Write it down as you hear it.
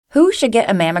Who should get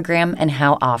a mammogram and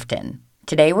how often?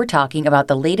 Today we're talking about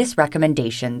the latest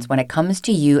recommendations when it comes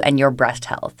to you and your breast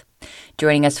health.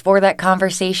 Joining us for that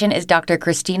conversation is Dr.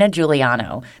 Christina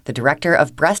Giuliano, the Director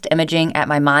of Breast Imaging at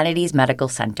Maimonides Medical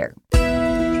Center.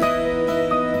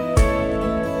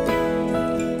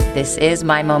 This is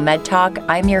MyMo Med Talk.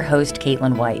 I'm your host,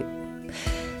 Caitlin White.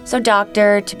 So,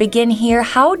 doctor, to begin here,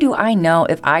 how do I know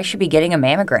if I should be getting a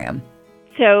mammogram?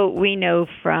 So we know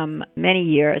from many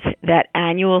years that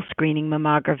annual screening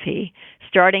mammography,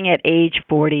 starting at age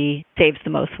 40, saves the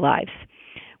most lives.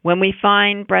 When we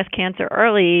find breast cancer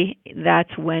early,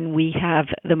 that's when we have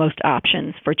the most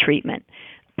options for treatment.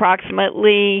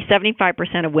 Approximately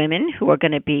 75% of women who are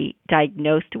going to be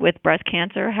diagnosed with breast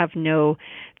cancer have no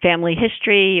family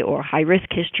history or high-risk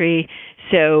history.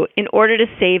 So in order to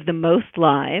save the most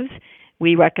lives,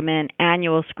 we recommend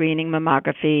annual screening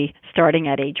mammography starting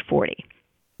at age 40.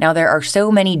 Now, there are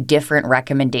so many different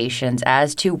recommendations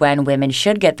as to when women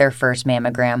should get their first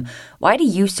mammogram. Why do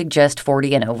you suggest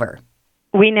 40 and over?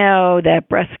 We know that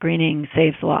breast screening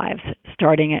saves lives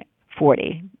starting at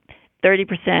 40.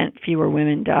 30% fewer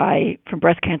women die from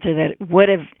breast cancer that would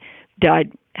have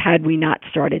died had we not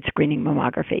started screening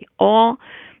mammography. All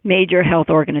major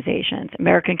health organizations,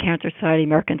 American Cancer Society,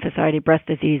 American Society of Breast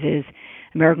Diseases,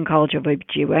 American College of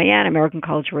OBGYN, American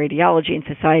College of Radiology, and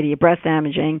Society of Breast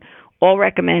Imaging, all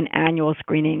recommend annual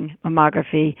screening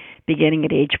mammography beginning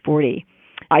at age 40.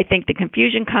 I think the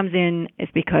confusion comes in is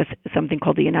because something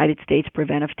called the United States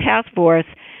Preventive Task Force,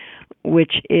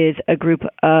 which is a group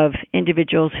of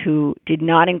individuals who did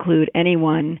not include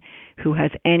anyone who has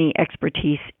any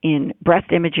expertise in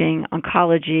breast imaging,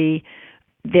 oncology.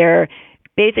 They're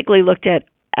basically looked at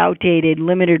outdated,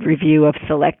 limited review of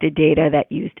selected data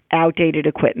that used outdated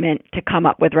equipment to come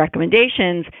up with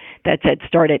recommendations that said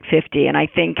start at 50. And I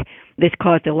think this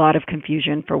caused a lot of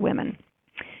confusion for women.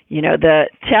 The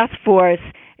task force,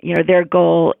 their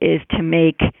goal is to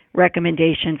make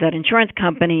recommendations that insurance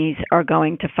companies are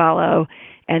going to follow,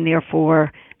 and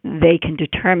therefore they can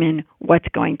determine what's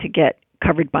going to get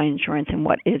covered by insurance and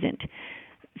what isn't.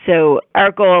 So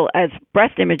our goal as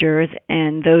breast imagers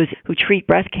and those who treat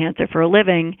breast cancer for a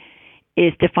living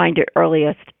is to find it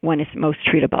earliest when it's most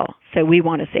treatable. So we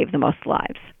want to save the most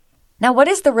lives. Now, what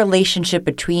is the relationship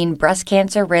between breast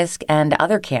cancer risk and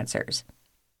other cancers?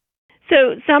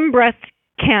 So some breast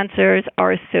cancers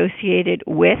are associated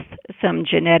with some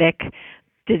genetic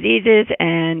diseases,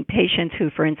 and patients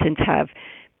who, for instance, have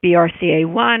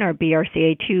BRCA1 or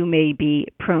BRCA2 may be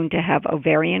prone to have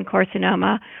ovarian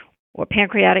carcinoma or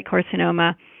pancreatic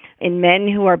carcinoma. In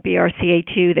men who are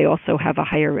BRCA2, they also have a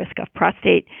higher risk of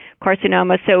prostate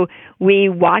carcinoma. So we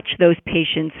watch those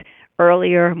patients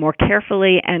earlier, more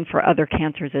carefully, and for other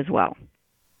cancers as well.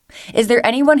 Is there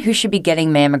anyone who should be getting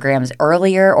mammograms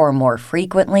earlier or more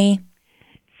frequently?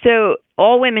 So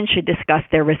all women should discuss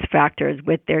their risk factors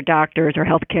with their doctors or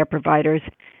healthcare providers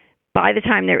by the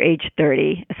time they're age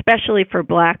 30, especially for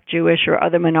Black, Jewish, or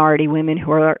other minority women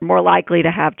who are more likely to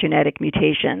have genetic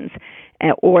mutations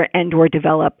or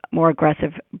develop more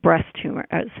aggressive breast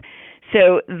tumors.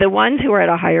 So the ones who are at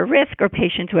a higher risk are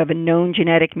patients who have a known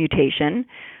genetic mutation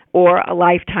or a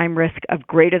lifetime risk of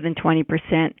greater than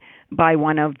 20% by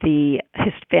one of the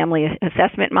family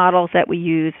assessment models that we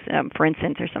use. For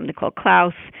instance, there's something called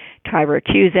Klaus,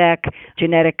 Twyrer-Cuzick.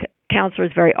 Genetic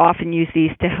counselors very often use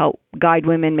these to help guide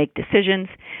women make decisions.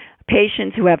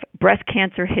 Patients who have breast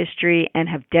cancer history and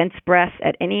have dense breasts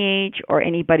at any age, or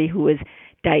anybody who is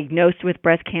diagnosed with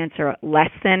breast cancer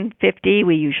less than 50,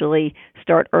 we usually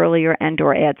start earlier and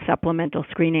or add supplemental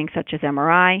screening such as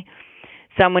MRI.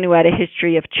 Someone who had a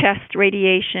history of chest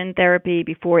radiation therapy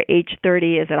before age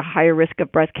 30 is at a higher risk of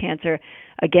breast cancer.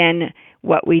 Again,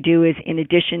 what we do is, in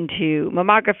addition to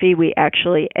mammography, we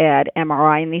actually add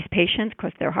MRI in these patients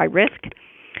because they're high risk.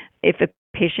 If a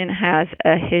patient has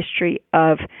a history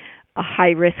of a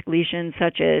high-risk lesion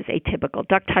such as atypical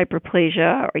duct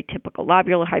hyperplasia or atypical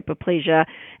lobular hyperplasia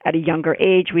at a younger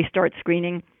age, we start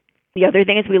screening. The other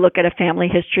thing is we look at a family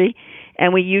history,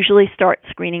 and we usually start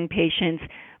screening patients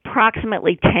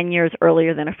approximately 10 years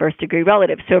earlier than a first-degree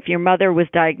relative. So if your mother was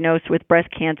diagnosed with breast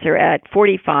cancer at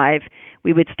 45,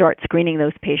 we would start screening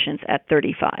those patients at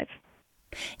 35.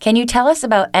 Can you tell us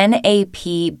about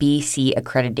NAPBC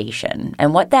accreditation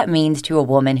and what that means to a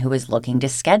woman who is looking to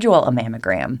schedule a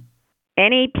mammogram?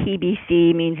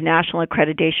 NAPBC means National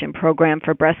Accreditation Program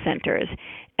for Breast Centers,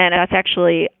 and that's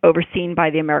actually overseen by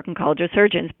the American College of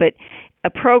Surgeons. But a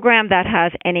program that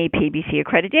has NAPBC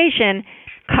accreditation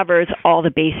covers all the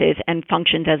bases and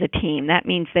functions as a team. That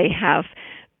means they have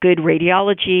good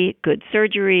radiology, good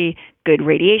surgery, good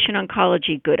radiation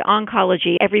oncology, good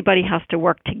oncology. Everybody has to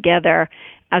work together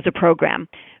as a program.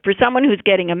 For someone who's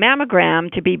getting a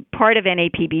mammogram, to be part of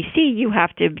NAPBC, you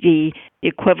have to be the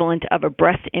equivalent of a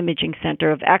breast imaging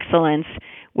center of excellence,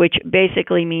 which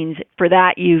basically means for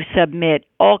that you submit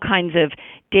all kinds of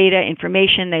data,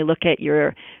 information. They look at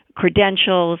your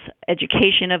credentials,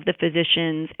 education of the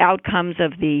physicians, outcomes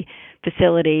of the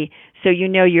facility, so you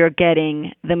know you're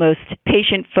getting the most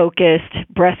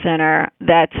patient-focused breast center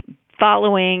that's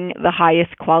following the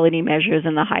highest quality measures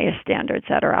and the highest standards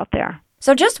that are out there.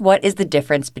 So just what is the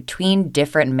difference between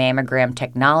different mammogram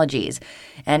technologies?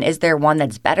 And is there one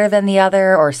that's better than the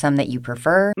other or some that you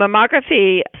prefer?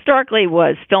 Mammography historically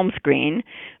was film screen,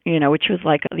 which was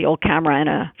like the old camera and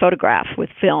a photograph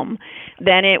with film.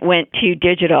 Then it went to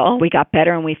digital. We got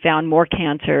better and we found more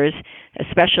cancers,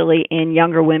 especially in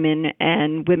younger women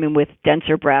and women with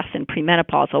denser breasts and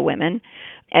premenopausal women.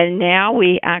 And now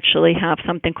we actually have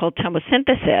something called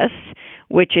tomosynthesis,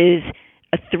 which is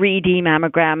a 3D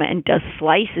mammogram and does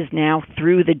slices now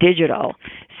through the digital.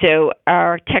 So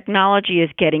our technology is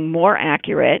getting more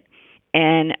accurate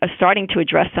and starting to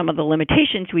address some of the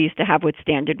limitations we used to have with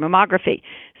standard mammography.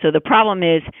 So the problem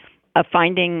is a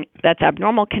finding that's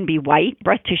abnormal can be white,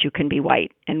 breast tissue can be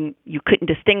white, and you couldn't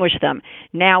distinguish them.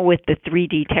 Now with the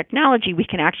 3D technology, we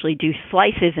can actually do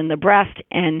slices in the breast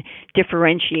and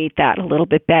differentiate that a little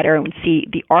bit better and see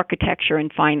the architecture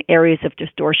and find areas of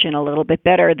distortion a little bit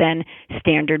better than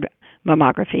standard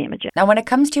mammography imaging. Now, when it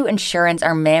comes to insurance,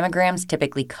 are mammograms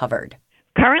typically covered?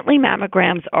 Currently,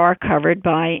 mammograms are covered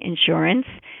by insurance.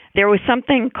 There was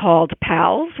something called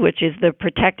PALS, which is the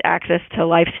Protect Access to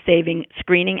Life-Saving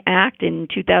Screening Act in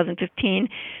 2015,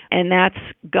 and that's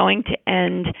going to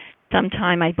end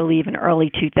sometime, I believe, in early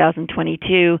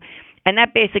 2022. And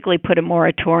that basically put a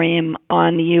moratorium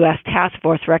on the U.S. Task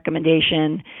Force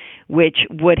recommendation, which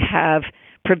would have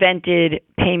prevented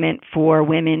payment for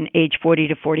women age 40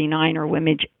 to 49 or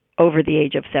women over the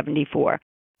age of 74.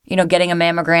 Getting a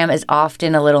mammogram is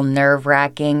often a little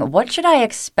nerve-wracking. What should I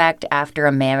expect after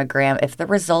a mammogram if the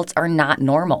results are not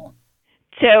normal?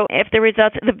 So if the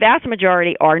results, the vast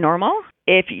majority are normal.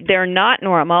 If they're not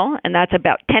normal, and that's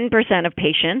about 10% of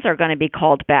patients, are going to be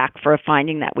called back for a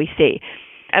finding that we see.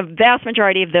 A vast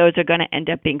majority of those are going to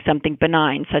end up being something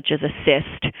benign, such as a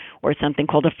cyst or something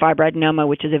called a fibroadenoma,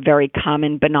 which is a very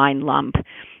common benign lump.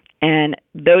 And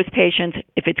those patients,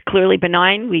 if it's clearly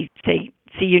benign, we say,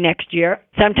 see you next year.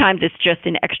 Sometimes it's just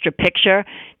an extra picture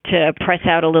to press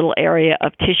out a little area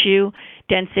of tissue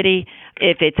density.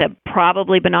 If it's a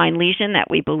probably benign lesion that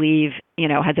we believe,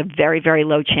 has a very, very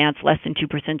low chance, less than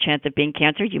 2% chance of being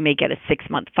cancer, you may get a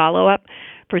 6-month follow-up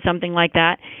for something like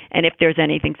that. And if there's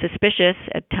anything suspicious,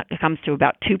 it comes to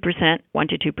about 2%, 1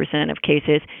 to 2% of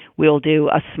cases, we'll do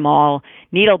a small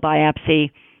needle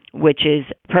biopsy, which is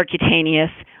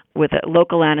percutaneous with a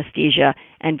local anesthesia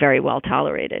and very well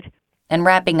tolerated. And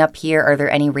wrapping up here, are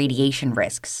there any radiation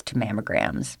risks to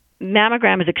mammograms?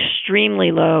 Mammogram is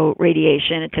extremely low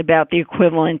radiation. It's about the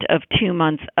equivalent of 2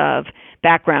 months of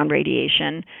background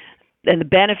radiation. And the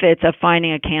benefits of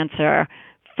finding a cancer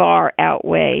far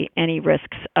outweigh any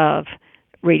risks of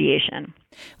radiation.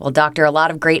 Well, doctor, a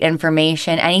lot of great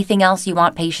information. Anything else you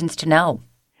want patients to know?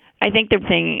 I think the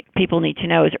thing people need to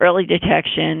know is early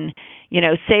detection,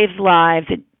 saves lives.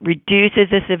 It reduces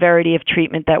the severity of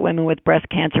treatment that women with breast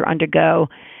cancer undergo.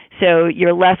 So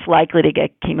you're less likely to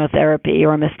get chemotherapy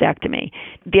or a mastectomy.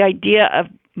 The idea of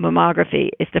mammography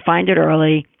is to find it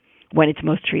early when it's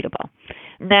most treatable.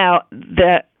 Now,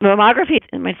 the mammography,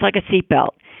 it's like a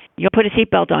seatbelt. You'll put a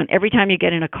seatbelt on every time you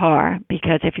get in a car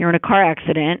because if you're in a car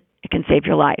accident, it can save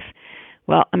your life.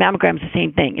 Well, a mammogram is the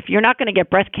same thing. If you're not going to get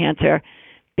breast cancer,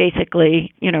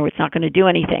 basically, it's not going to do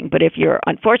anything. But if you're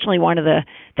unfortunately one of the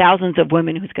thousands of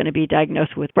women who's going to be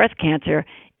diagnosed with breast cancer,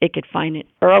 it could find it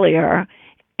earlier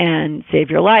and save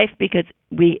your life because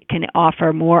we can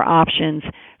offer more options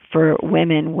for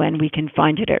women when we can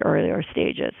find it at earlier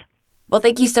stages. Well,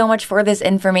 thank you so much for this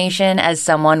information. As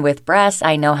someone with breasts,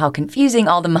 I know how confusing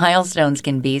all the milestones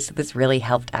can be, so this really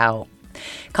helped out.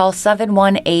 Call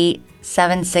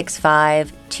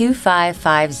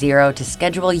 718-765-2550 to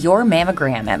schedule your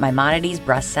mammogram at Maimonides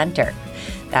Breast Center.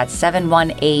 That's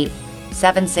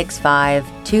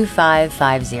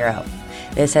 718-765-2550.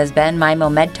 This has been My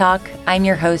MoMed Talk. I'm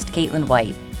your host, Caitlin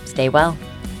White. Stay well.